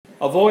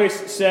A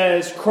voice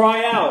says,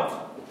 "Cry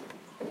out."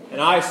 And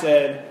I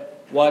said,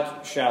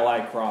 "What shall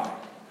I cry?"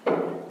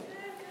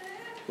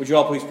 Would you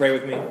all please pray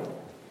with me?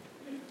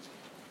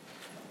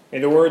 May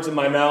the words of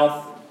my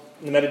mouth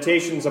and the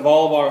meditations of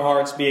all of our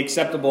hearts be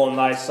acceptable in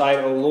thy sight,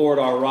 O Lord,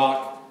 our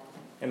rock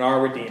and our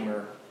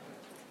Redeemer.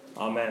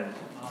 Amen.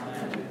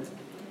 Amen.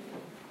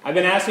 I've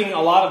been asking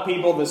a lot of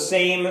people the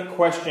same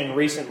question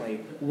recently.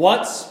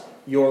 What's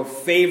your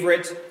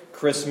favorite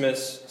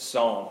Christmas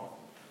song?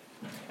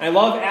 I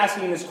love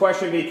asking this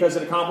question because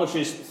it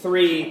accomplishes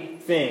three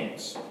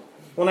things.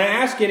 When I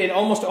ask it, it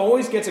almost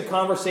always gets a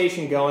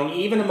conversation going,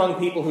 even among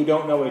people who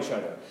don't know each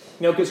other.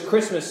 Because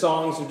Christmas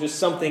songs are just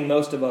something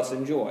most of us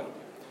enjoy.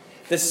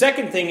 The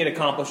second thing it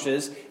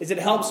accomplishes is it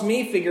helps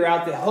me figure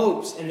out the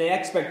hopes and the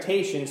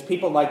expectations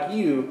people like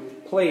you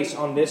place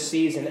on this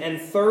season. And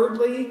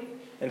thirdly,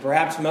 and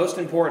perhaps most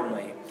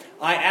importantly,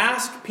 I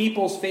ask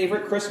people's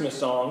favorite Christmas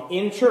song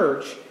in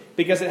church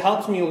because it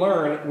helps me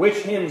learn which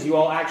hymns you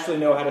all actually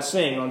know how to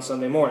sing on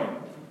Sunday morning.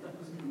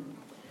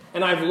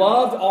 And I've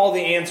loved all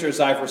the answers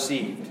I've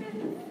received.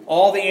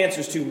 All the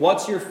answers to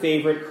what's your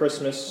favorite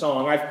Christmas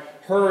song. I've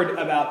heard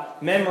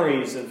about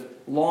memories of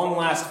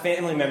long-last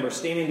family members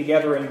standing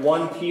together in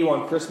one pew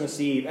on Christmas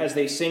Eve as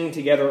they sing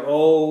together,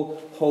 "O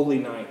Holy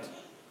Night."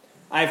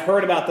 I've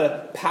heard about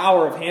the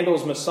power of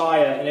Handel's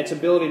Messiah and its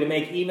ability to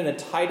make even the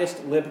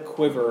tightest lip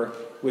quiver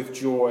with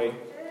joy.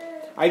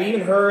 I've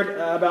even heard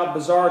about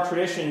bizarre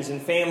traditions in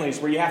families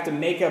where you have to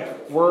make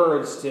up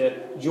words to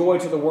Joy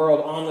to the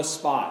World on the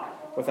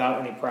spot without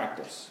any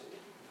practice.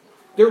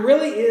 There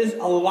really is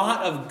a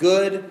lot of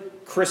good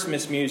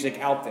Christmas music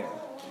out there.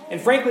 And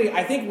frankly,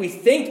 I think we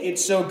think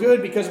it's so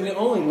good because we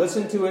only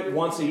listen to it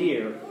once a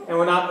year and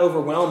we're not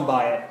overwhelmed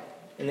by it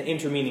in the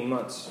intervening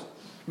months.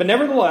 But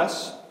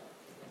nevertheless,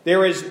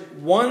 there is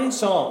one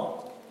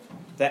song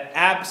that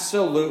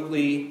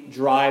absolutely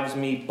drives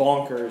me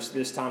bonkers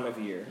this time of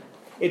year.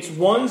 It's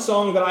one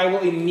song that I will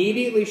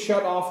immediately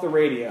shut off the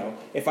radio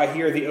if I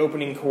hear the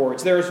opening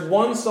chords. There is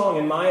one song,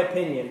 in my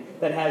opinion,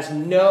 that has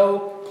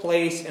no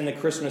place in the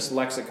Christmas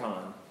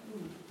lexicon.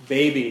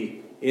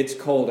 "Baby, It's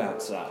Cold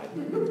Outside."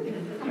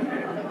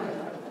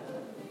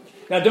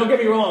 Now, don't get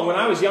me wrong. When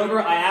I was younger,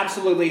 I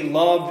absolutely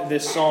loved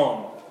this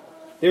song.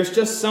 There's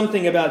just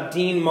something about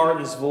Dean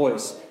Martin's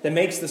voice that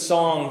makes the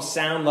song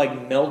sound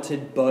like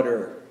melted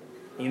butter,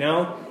 you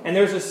know? And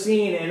there's a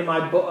scene in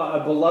my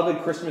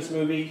beloved Christmas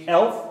movie,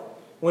 Elf,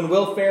 when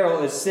Will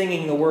Ferrell is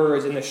singing the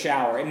words in the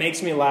shower. It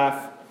makes me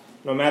laugh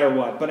no matter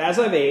what. But as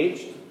I've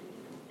aged,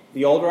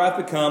 the older I've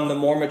become, the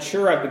more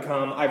mature I've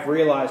become, I've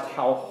realized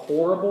how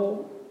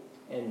horrible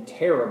and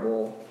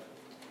terrible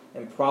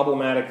and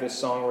problematic this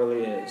song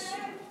really is.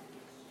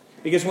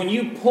 Because when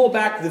you pull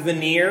back the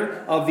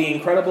veneer of the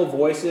incredible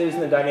voices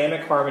and the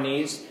dynamic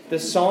harmonies, the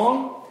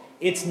song,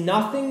 it's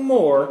nothing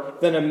more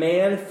than a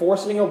man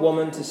forcing a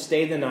woman to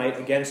stay the night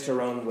against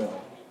her own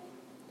will.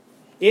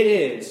 It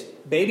is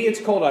 "Baby, It's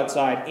Cold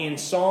Outside" in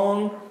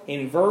song,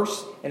 in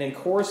verse, and in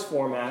chorus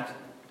format,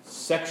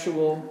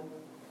 sexual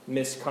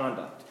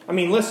misconduct. I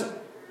mean, listen.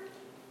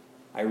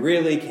 "I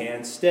really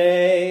can't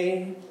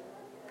stay.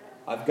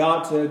 I've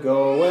got to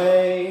go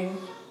away.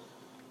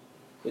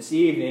 This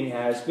evening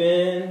has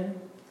been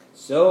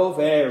so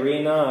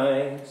very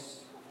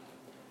nice.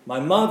 My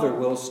mother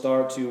will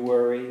start to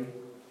worry.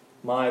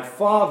 My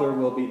father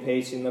will be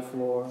pacing the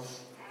floor.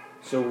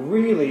 So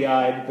really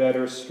I'd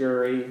better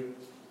scurry.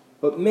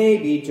 But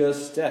maybe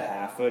just a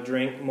half a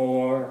drink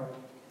more.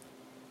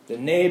 The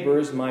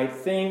neighbors might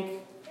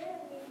think,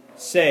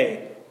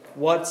 say,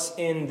 what's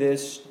in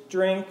this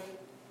drink?"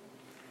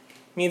 I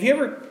mean, have you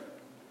ever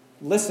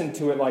listened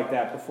to it like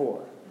that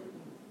before?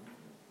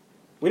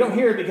 We don't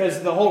hear it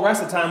because the whole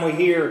rest of the time we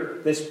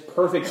hear this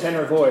perfect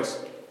tenor voice.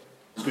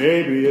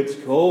 "Baby, it's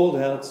cold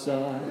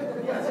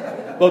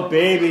outside. But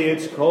baby,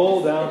 it's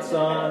cold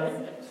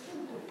outside.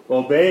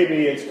 Well,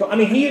 baby, it's cold." I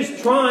mean, he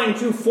is trying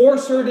to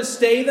force her to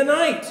stay the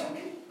night.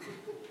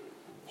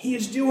 He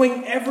is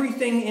doing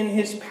everything in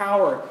his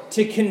power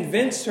to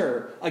convince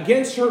her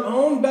against her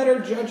own better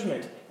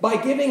judgment by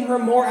giving her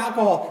more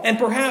alcohol. And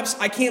perhaps,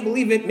 I can't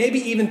believe it, maybe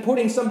even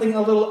putting something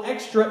a little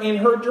extra in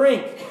her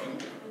drink.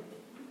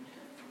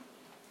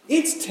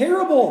 It's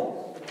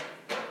terrible.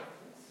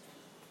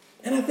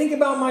 And I think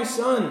about my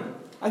son.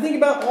 I think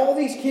about all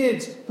these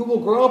kids who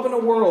will grow up in a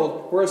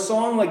world where a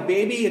song like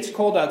 "Baby, It's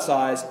Cold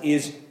Outside"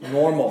 is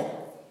normal.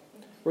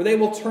 Where they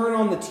will turn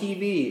on the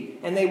TV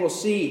and they will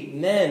see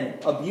men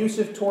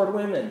abusive toward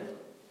women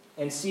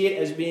and see it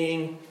as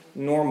being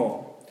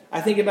normal.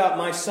 I think about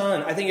my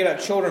son. I think about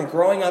children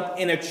growing up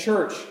in a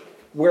church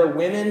where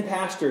women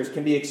pastors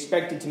can be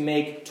expected to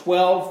make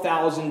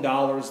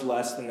 $12,000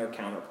 less than their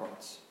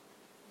counterparts.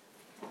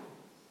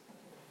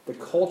 The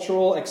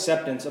cultural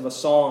acceptance of a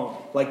song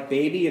like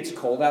 "Baby, It's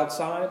Cold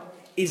Outside"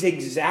 is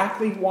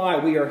exactly why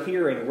we are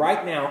hearing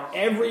right now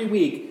every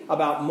week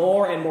about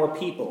more and more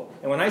people,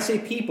 and when I say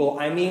people,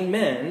 I mean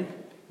men,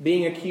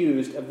 being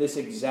accused of this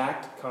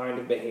exact kind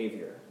of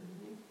behavior.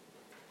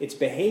 It's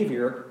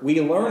behavior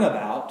we learn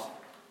about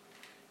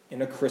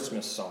in a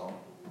Christmas song.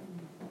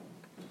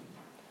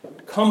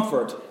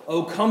 Comfort,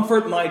 oh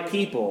comfort my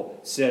people,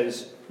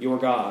 says your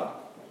God.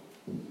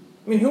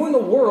 I mean, who in the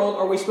world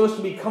are we supposed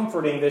to be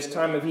comforting this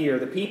time of year?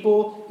 The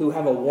people who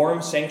have a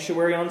warm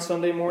sanctuary on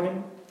Sunday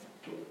morning?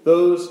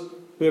 Those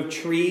who have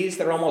trees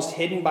that are almost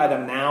hidden by the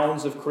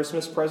mounds of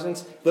Christmas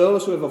presents?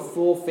 Those who have a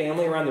full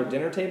family around their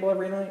dinner table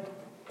every night?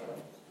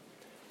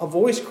 A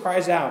voice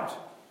cries out,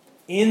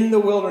 "In the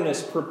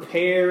wilderness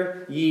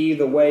prepare ye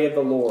the way of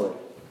the Lord.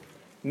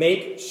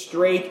 Make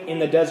straight in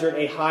the desert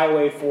a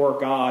highway for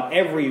God.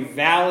 Every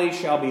valley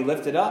shall be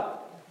lifted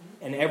up,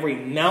 and every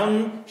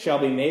mountain shall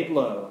be made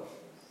low.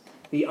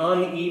 The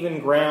uneven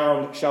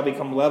ground shall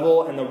become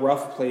level, and the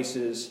rough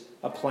places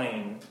a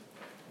plain.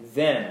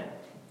 Then,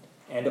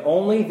 and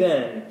only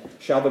then,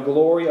 shall the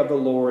glory of the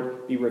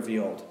Lord be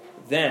revealed.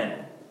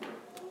 Then,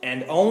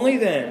 and only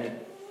then,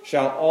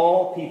 shall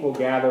all people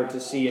gather to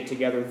see it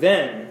together.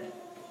 Then,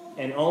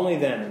 and only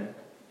then,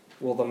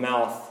 will the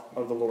mouth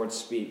of the Lord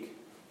speak."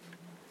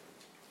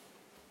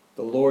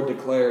 The Lord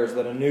declares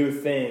that a new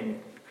thing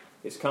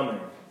is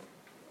coming,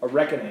 a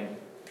reckoning.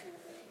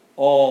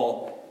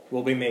 All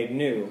will be made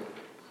new.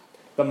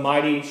 The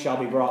mighty shall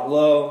be brought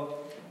low,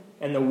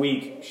 and the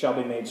weak shall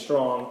be made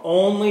strong.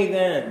 Only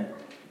then,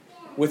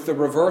 with the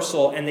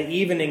reversal and the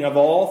evening of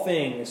all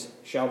things,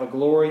 shall the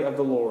glory of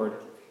the Lord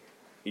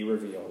be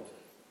revealed.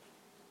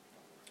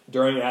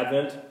 During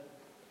Advent,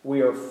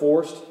 we are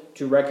forced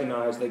to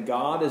recognize that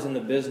God is in the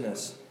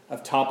business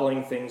of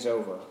toppling things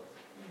over.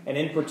 And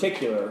in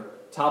particular,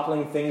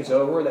 toppling things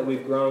over that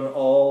we've grown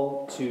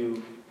all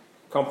too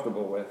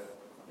comfortable with.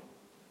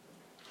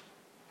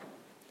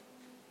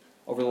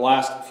 Over the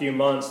last few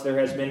months, there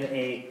has been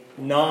a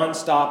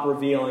non-stop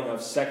revealing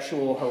of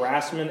sexual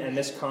harassment and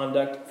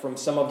misconduct from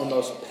some of the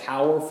most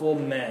powerful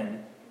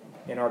men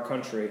in our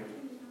country.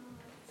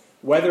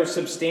 Whether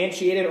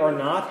substantiated or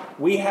not,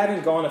 we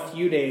haven't gone a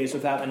few days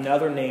without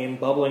another name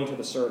bubbling to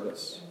the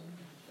surface.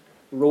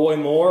 Roy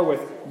Moore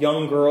with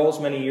young girls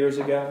many years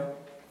ago.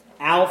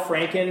 Al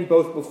Franken,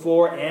 both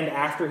before and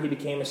after he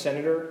became a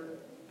senator.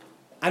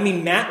 I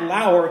mean, Matt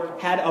Lauer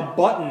had a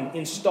button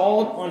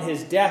installed on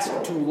his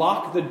desk to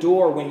lock the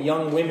door when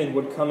young women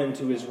would come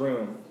into his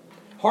room.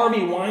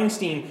 Harvey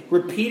Weinstein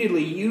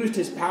repeatedly used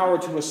his power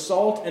to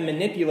assault and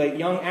manipulate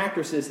young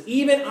actresses.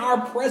 Even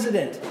our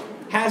president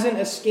hasn't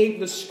escaped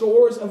the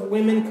scores of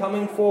women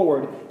coming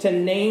forward to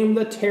name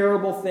the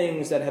terrible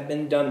things that have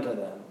been done to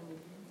them.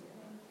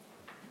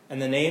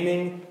 And the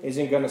naming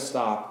isn't going to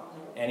stop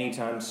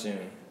anytime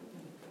soon.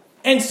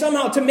 And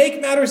somehow, to make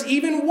matters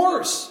even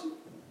worse,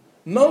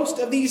 most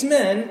of these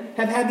men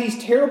have had these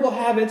terrible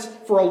habits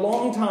for a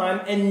long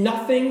time, and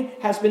nothing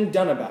has been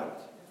done about it.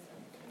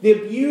 The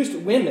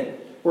abused women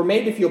were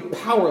made to feel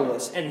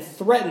powerless and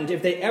threatened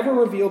if they ever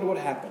revealed what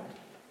happened.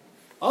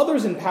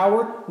 Others in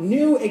power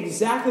knew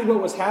exactly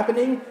what was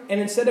happening, and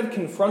instead of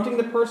confronting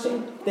the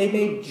person, they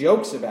made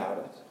jokes about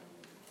it.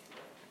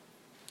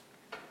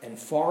 And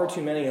far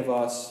too many of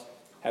us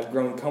have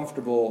grown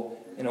comfortable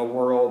in a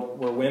world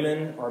where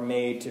women are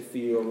made to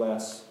feel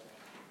less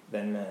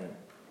than men.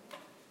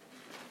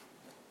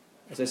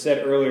 As I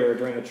said earlier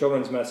during the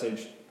children's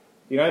message,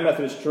 the United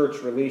Methodist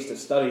Church released a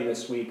study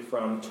this week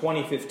from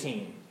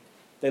 2015.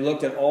 They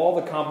looked at all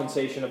the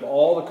compensation of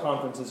all the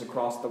conferences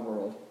across the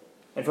world.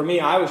 And for me,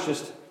 I was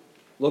just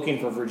looking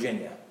for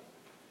Virginia.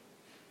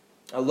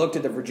 I looked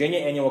at the Virginia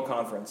Annual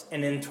Conference,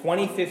 and in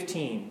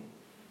 2015,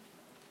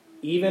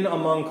 even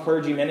among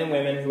clergymen and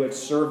women who had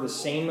served the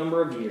same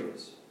number of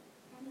years,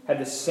 had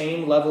the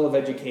same level of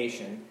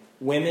education,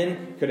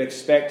 women could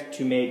expect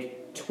to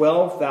make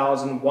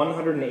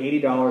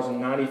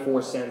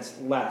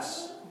 $12,180.94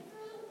 less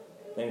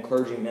than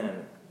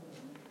clergymen.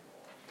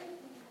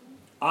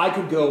 I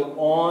could go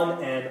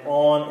on and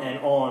on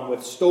and on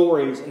with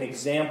stories and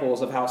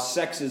examples of how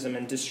sexism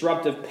and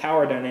disruptive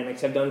power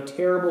dynamics have done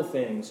terrible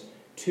things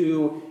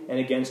to and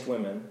against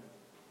women.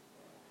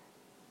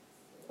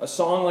 A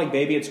song like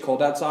Baby It's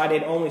Cold Outside,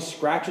 it only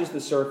scratches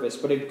the surface,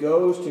 but it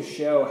goes to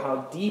show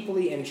how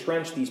deeply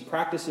entrenched these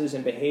practices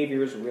and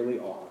behaviors really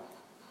are.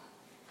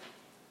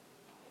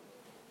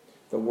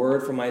 The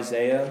word from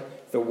Isaiah,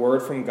 the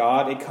word from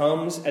God, it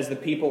comes as the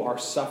people are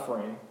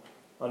suffering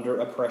under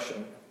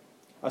oppression,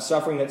 a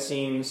suffering that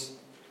seems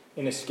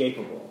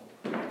inescapable.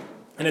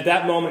 And at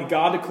that moment,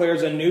 God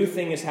declares a new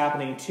thing is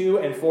happening to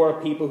and for a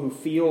people who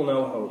feel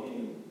no hope.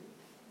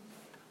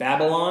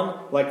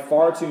 Babylon, like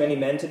far too many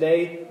men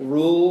today,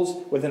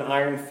 rules with an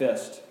iron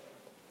fist,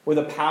 with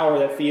a power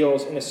that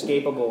feels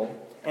inescapable.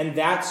 And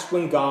that's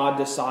when God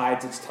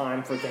decides it's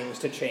time for things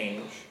to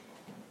change.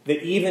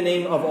 The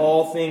evening of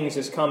all things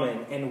is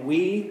coming, and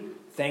we,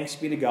 thanks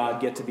be to God,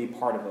 get to be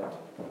part of it.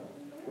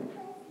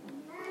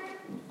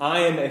 I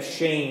am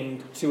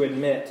ashamed to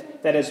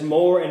admit that as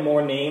more and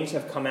more names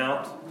have come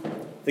out,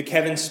 the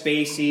Kevin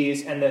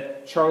Spaceys and the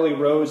Charlie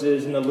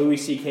Roses and the Louis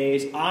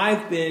C.K.'s,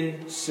 I've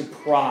been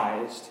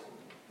surprised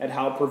at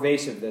how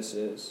pervasive this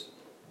is.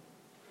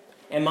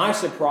 And my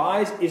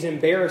surprise is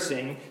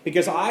embarrassing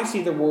because I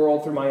see the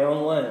world through my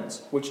own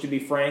lens, which, to be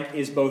frank,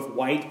 is both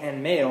white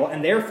and male,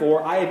 and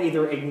therefore I have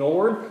either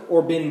ignored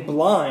or been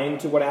blind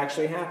to what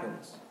actually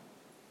happens.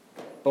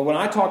 But when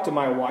I talk to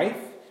my wife,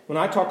 when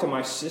I talk to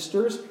my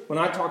sisters, when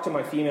I talk to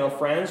my female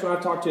friends, when I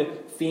talk to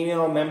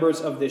female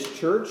members of this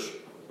church,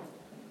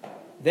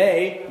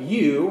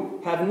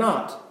 you have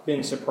not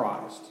been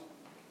surprised.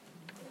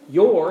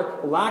 Your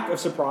lack of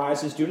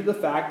surprise is due to the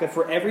fact that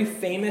for every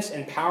famous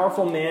and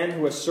powerful man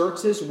who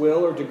asserts his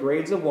will or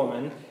degrades a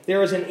woman,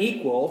 there is an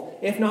equal,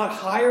 if not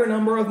higher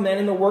number of men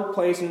in the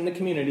workplace and in the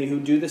community who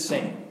do the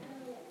same,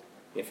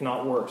 if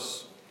not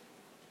worse.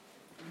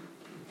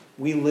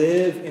 We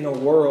live in a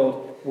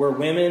world where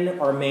women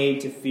are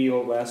made to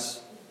feel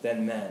less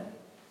than men.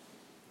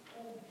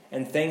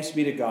 And thanks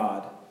be to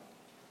God,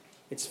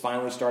 it's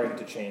finally starting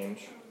to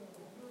change.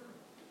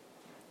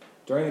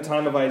 During the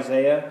time of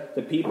Isaiah,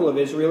 the people of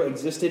Israel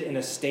existed in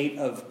a state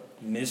of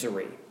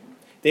misery.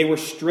 They were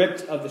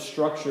stripped of the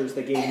structures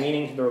that gave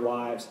meaning to their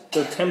lives.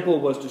 Their temple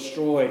was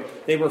destroyed.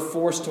 They were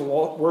forced to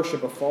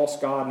worship a false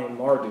god named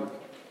Marduk.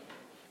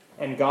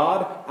 And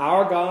God,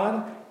 our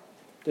God,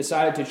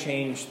 decided to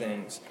change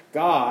things.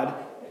 God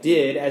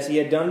did, as he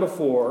had done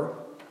before,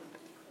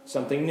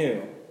 something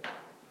new.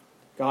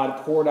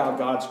 God poured out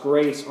God's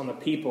grace on the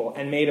people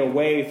and made a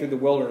way through the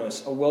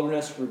wilderness, a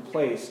wilderness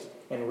replaced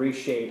and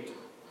reshaped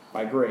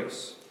by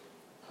grace.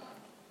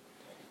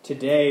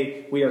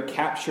 Today, we are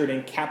captured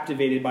and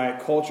captivated by a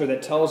culture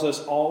that tells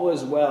us all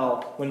is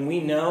well when we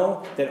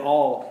know that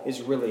all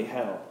is really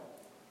hell.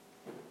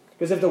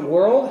 Because if the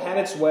world had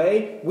its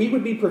way, we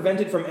would be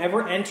prevented from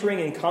ever entering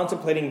and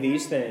contemplating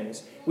these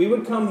things. We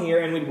would come here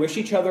and we'd wish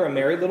each other a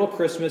merry little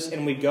Christmas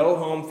and we'd go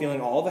home feeling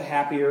all the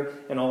happier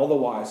and all the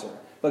wiser.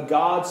 But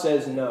God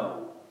says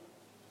no.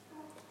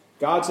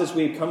 God says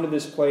we've come to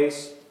this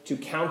place to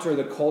counter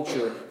the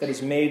culture that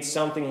has made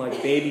something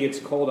like "baby, it's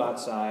cold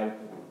outside"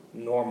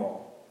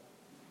 normal.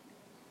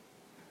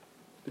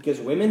 Because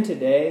women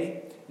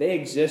today, they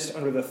exist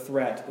under the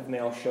threat of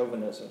male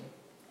chauvinism.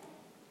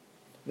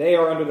 They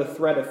are under the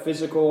threat of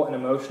physical and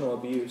emotional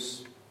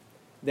abuse.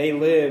 They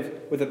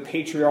live with a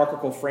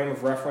patriarchal frame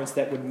of reference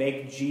that would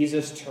make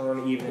Jesus turn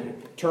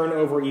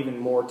over even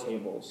more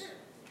tables.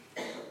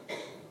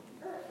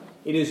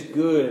 It is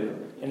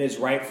good and is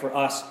right for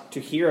us to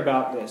hear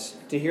about this,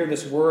 to hear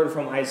this word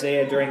from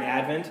Isaiah during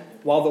Advent,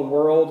 while the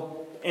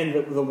world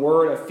and the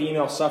word of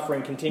female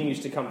suffering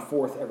continues to come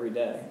forth every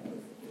day.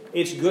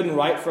 It's good and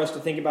right for us to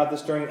think about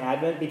this during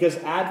Advent, because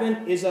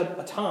Advent is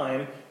a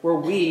time where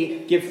we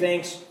give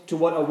thanks to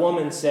what a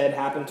woman said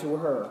happened to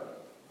her,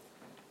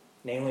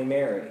 namely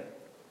Mary.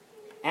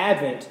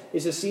 Advent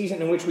is a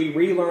season in which we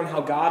relearn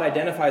how God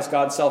identifies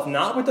God's self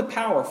not with the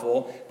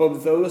powerful, but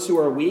with those who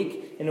are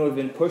weak and who have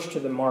been pushed to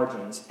the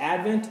margins.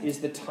 Advent is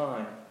the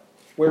time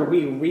where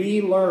we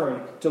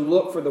relearn to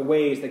look for the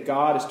ways that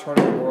God is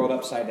turning the world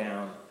upside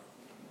down,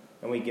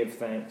 and we give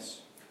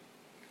thanks.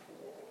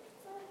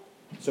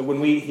 So when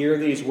we hear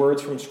these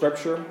words from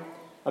Scripture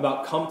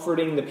about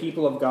comforting the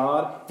people of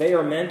God, they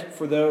are meant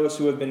for those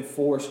who have been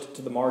forced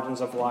to the margins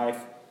of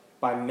life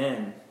by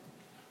men,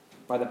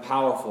 by the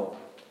powerful,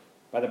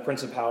 by the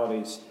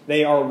principalities.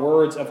 They are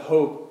words of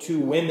hope to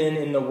women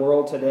in the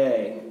world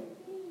today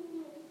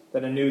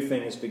that a new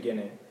thing is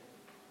beginning.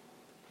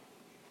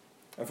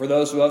 And for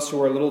those of us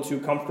who are a little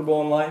too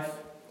comfortable in life,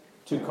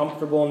 too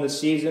comfortable in the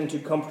season, too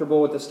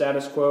comfortable with the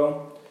status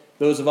quo,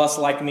 those of us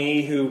like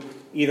me who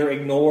either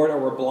ignored or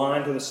were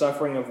blind to the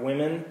suffering of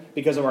women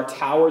because of our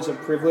towers of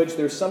privilege,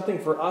 there's something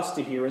for us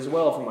to hear as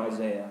well from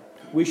Isaiah.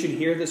 We should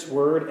hear this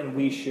word and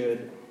we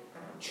should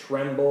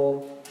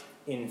tremble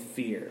in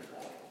fear.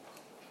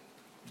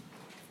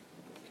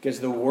 Because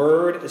the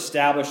word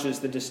establishes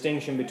the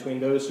distinction between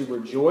those who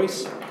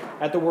rejoice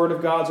at the word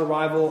of God's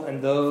arrival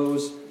and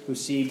those who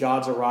see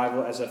God's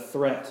arrival as a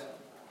threat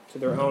to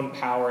their own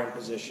power and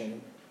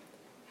position.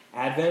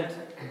 Advent,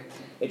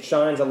 it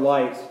shines a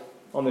light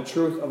on the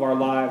truth of our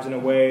lives in a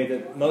way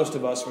that most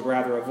of us would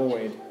rather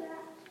avoid.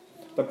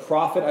 The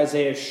prophet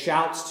Isaiah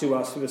shouts to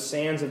us through the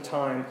sands of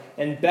time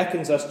and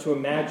beckons us to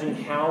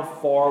imagine how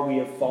far we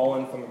have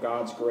fallen from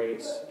God's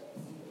grace.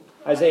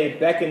 Isaiah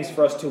beckons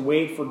for us to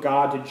wait for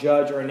God to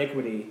judge our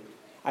iniquity.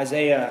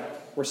 Isaiah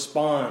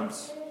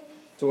responds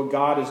to what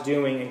God is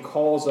doing and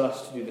calls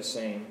us to do the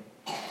same.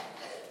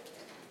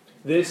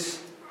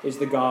 This is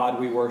the God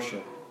we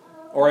worship.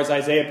 Or as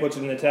Isaiah puts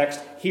it in the text,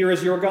 here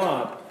is your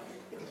God,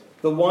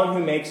 the one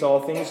who makes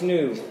all things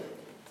new,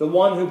 the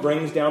one who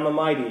brings down the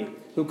mighty,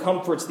 who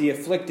comforts the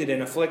afflicted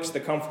and afflicts the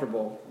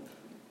comfortable,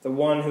 the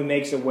one who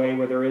makes a way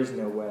where there is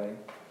no way.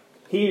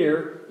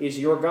 Here is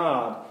your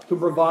God, who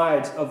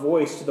provides a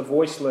voice to the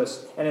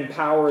voiceless and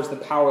empowers the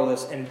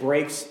powerless and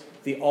breaks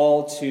the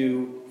all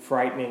too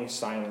frightening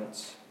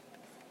silence.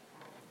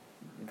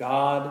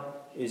 God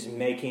is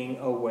making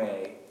a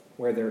way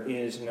where there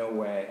is no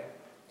way.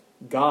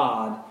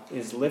 God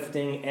is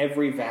lifting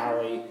every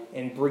valley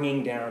and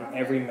bringing down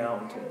every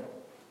mountain.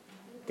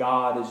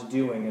 God is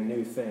doing a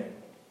new thing.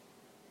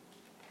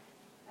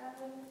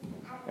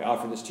 I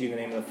offer this to you in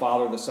the name of the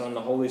Father, the Son, and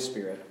the Holy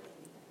Spirit,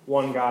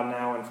 one God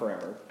now and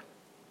forever.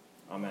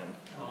 Amen.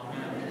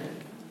 Amen.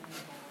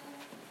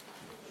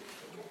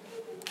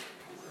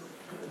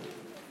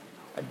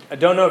 I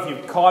don't know if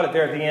you caught it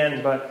there at the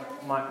end, but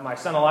my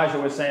son Elijah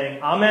was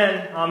saying,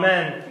 "Amen,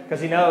 amen,"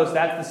 because he knows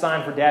that's the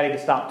sign for Daddy to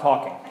stop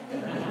talking.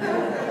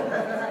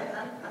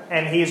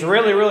 And he's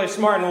really, really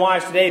smart and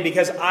wise today,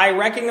 because I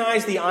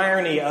recognize the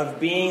irony of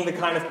being the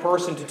kind of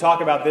person to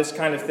talk about this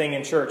kind of thing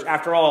in church.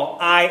 After all,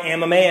 I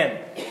am a man,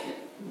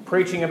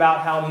 preaching about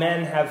how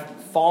men have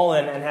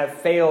fallen and have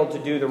failed to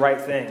do the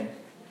right thing.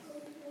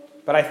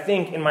 But I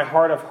think in my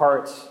heart of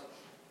hearts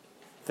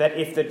that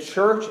if the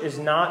church is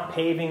not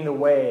paving the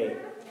way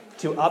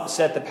to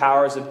upset the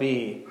powers that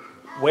be,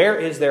 where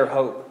is their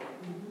hope?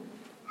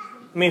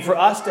 I mean, for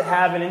us to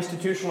have an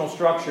institutional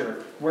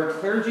structure where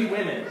clergy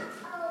women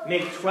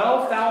make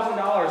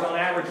 $12,000 on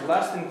average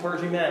less than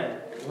clergymen,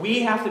 we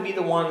have to be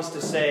the ones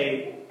to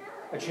say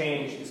a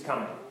change is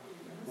coming.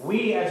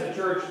 We as a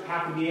church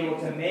have to be able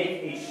to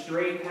make a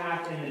straight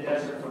path in the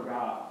desert for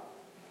God,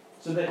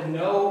 so that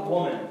no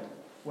woman,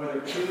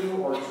 whether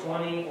 2 or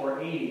 20 or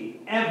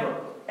 80,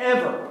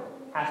 ever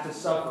has to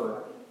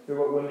suffer through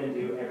what women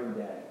do every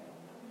day.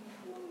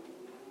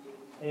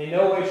 And in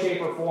no way,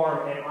 shape, or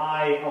form am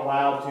I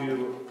allowed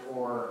to,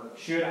 or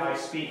should I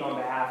speak on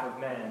behalf of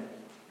men.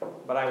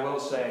 But I will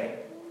say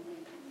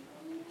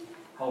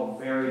how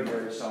very,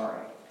 very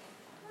sorry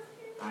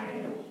I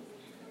am.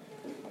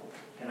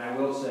 And I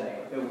will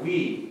say that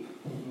we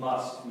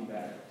must be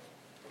better.